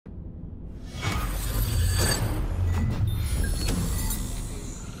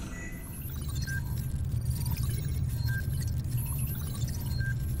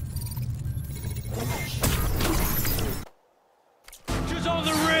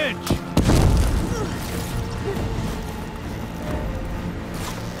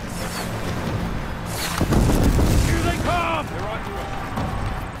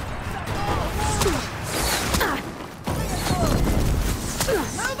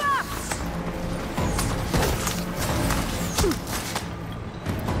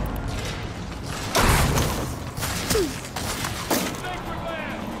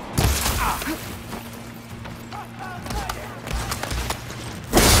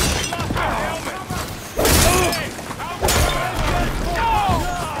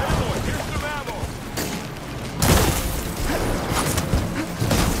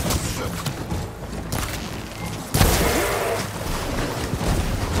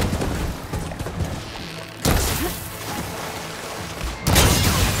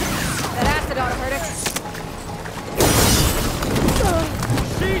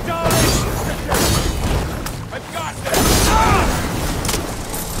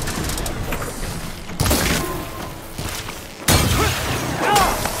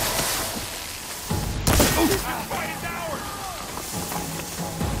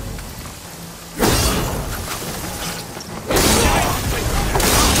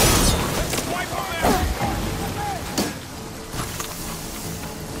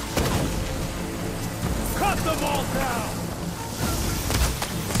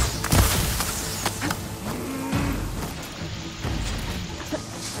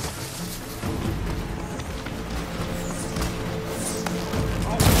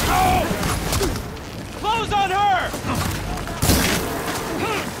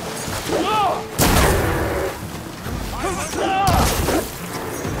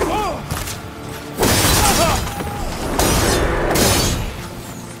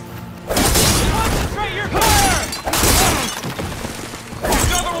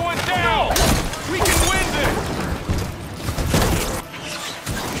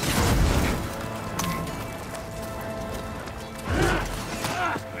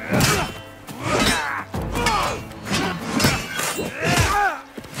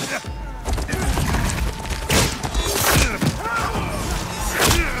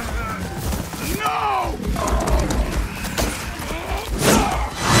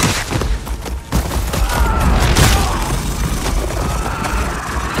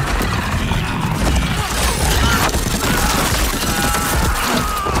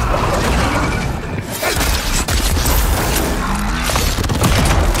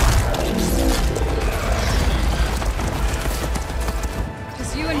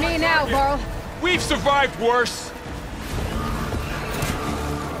survived worse.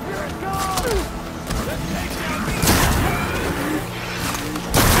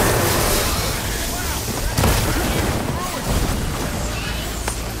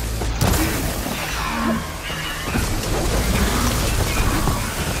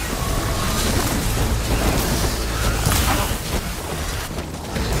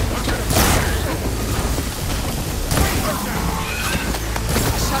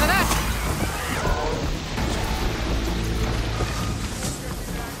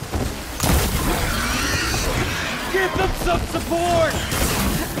 Give them some support!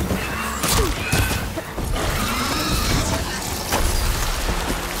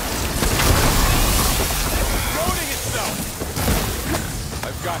 Loading itself!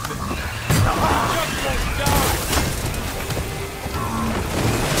 I've got this. Just won't die!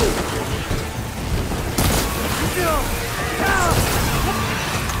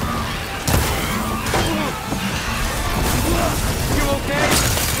 You okay?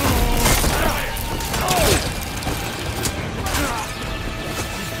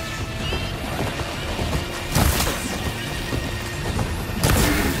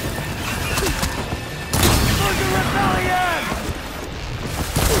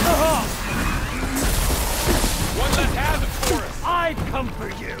 One that has it for us! I'd come for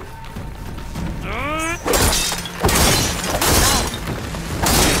you!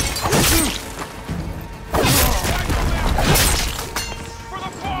 For the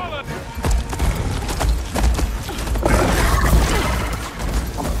fallen!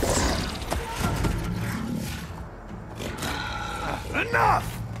 Enough!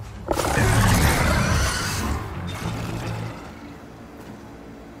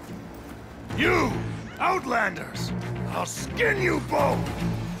 You! Outlanders! I'll skin you both!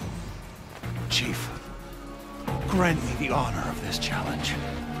 Chief, grant me the honor of this challenge.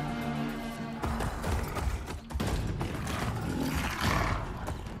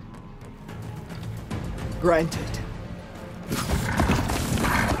 Granted.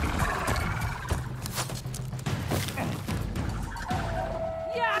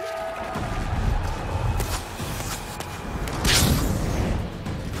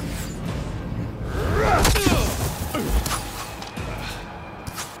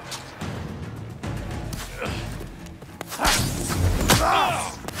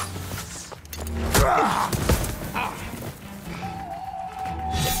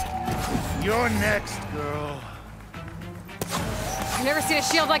 You're next, girl. I've never seen a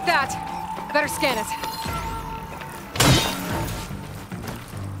shield like that. I better scan it.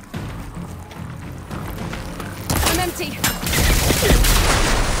 I'm empty.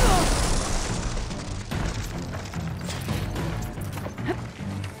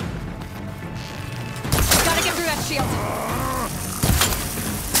 Gotta get through that shield.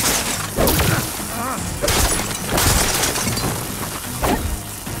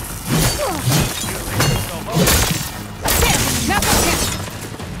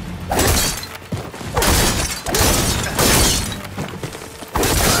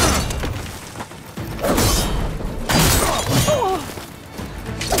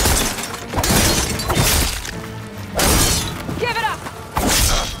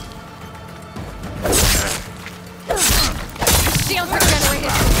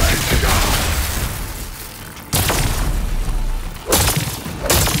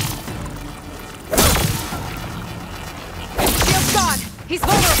 He's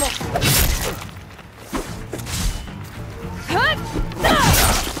vulnerable!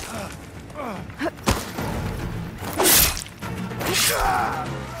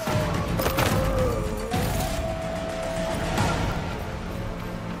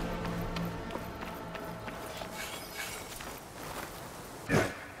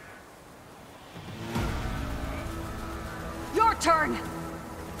 Your turn!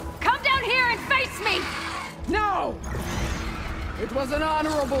 Come down here and face me! No! It was an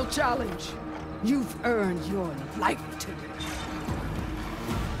honorable challenge. You've earned your life today.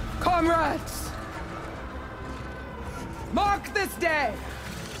 Comrades! Mark this day!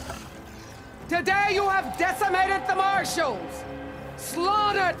 Today you have decimated the Marshals!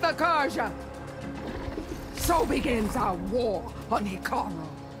 Slaughtered the Karja! So begins our war on Hekarro.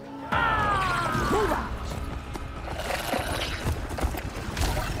 Move out!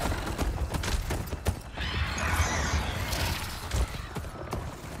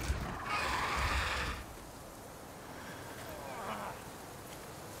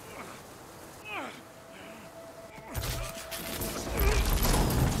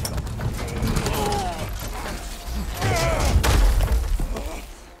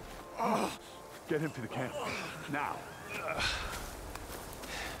 Get him to the camp. Now.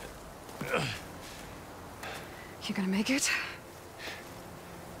 You gonna make it?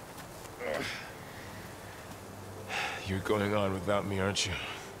 You're going on without me, aren't you?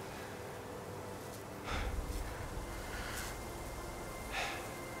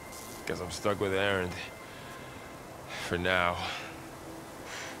 Guess I'm stuck with Erend. For now.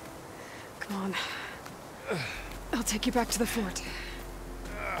 Come on. I'll take you back to the fort.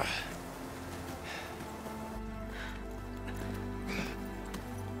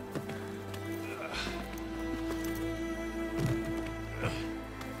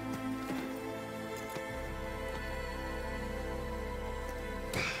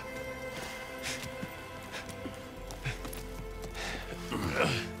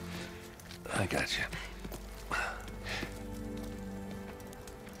 I got you.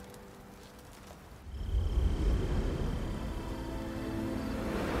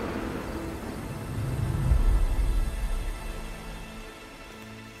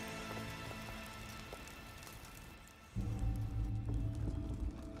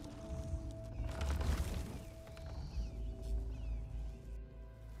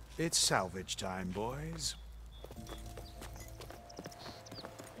 It's salvage time, boys.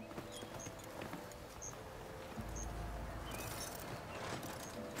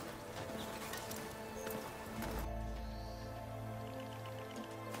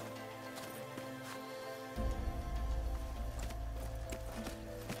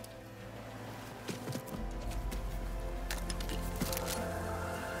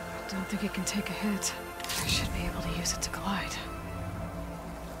 I don't think it can take a hit. I should be able to use it to glide.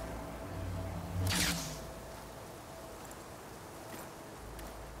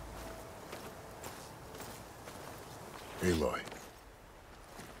 Aloy.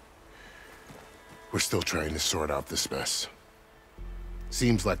 We're still trying to sort out this mess.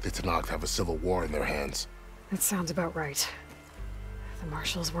 Seems like the Tenakth have a civil war in their hands. That sounds about right. The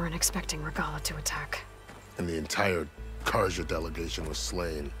Marshals weren't expecting Regalla to attack. And the entire Carja delegation was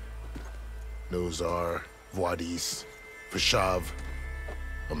slain. Nozar, Vuadis, Vashav.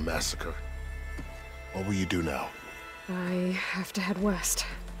 A massacre. What will you do now? I have to head west.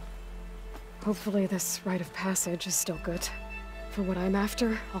 Hopefully this rite of passage is still good. For what I'm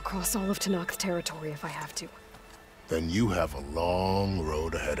after, I'll cross all of Tenakth territory if I have to. Then you have a long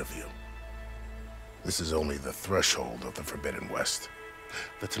road ahead of you. This is only the threshold of the Forbidden West.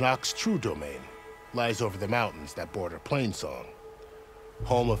 The Tenakth's true domain lies over the mountains that border Plainsong,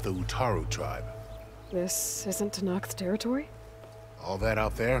 home of the Utaru tribe. This isn't Tenakth territory? All that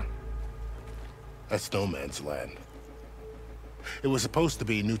out there? That's no man's land. It was supposed to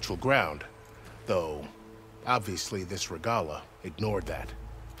be neutral ground, though obviously this Regalla ignored that.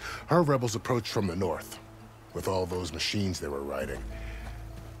 Her rebels approached from the north, with all those machines they were riding.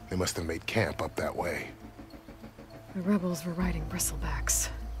 They must have made camp up that way. The rebels were riding bristlebacks.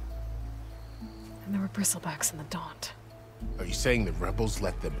 And there were bristlebacks in the Daunt. Are you saying the rebels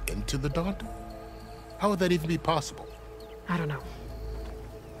let them into the Daunt? How would that even be possible? I don't know.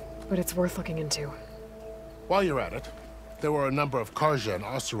 But it's worth looking into. While you're at it, there were a number of Carja and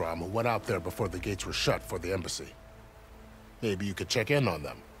Oseram who went out there before the gates were shut for the embassy. Maybe you could check in on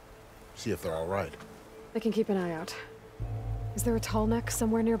them. See if they're all right. I can keep an eye out. Is there a tall neck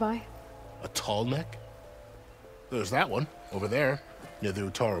somewhere nearby? A tall neck? There's that one, over there, near the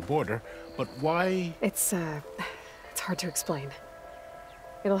Utaru border. But why? It's hard to explain.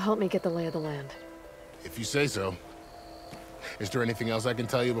 It'll help me get the lay of the land. If you say so. Is there anything else I can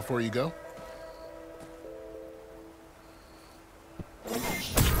tell you before you go?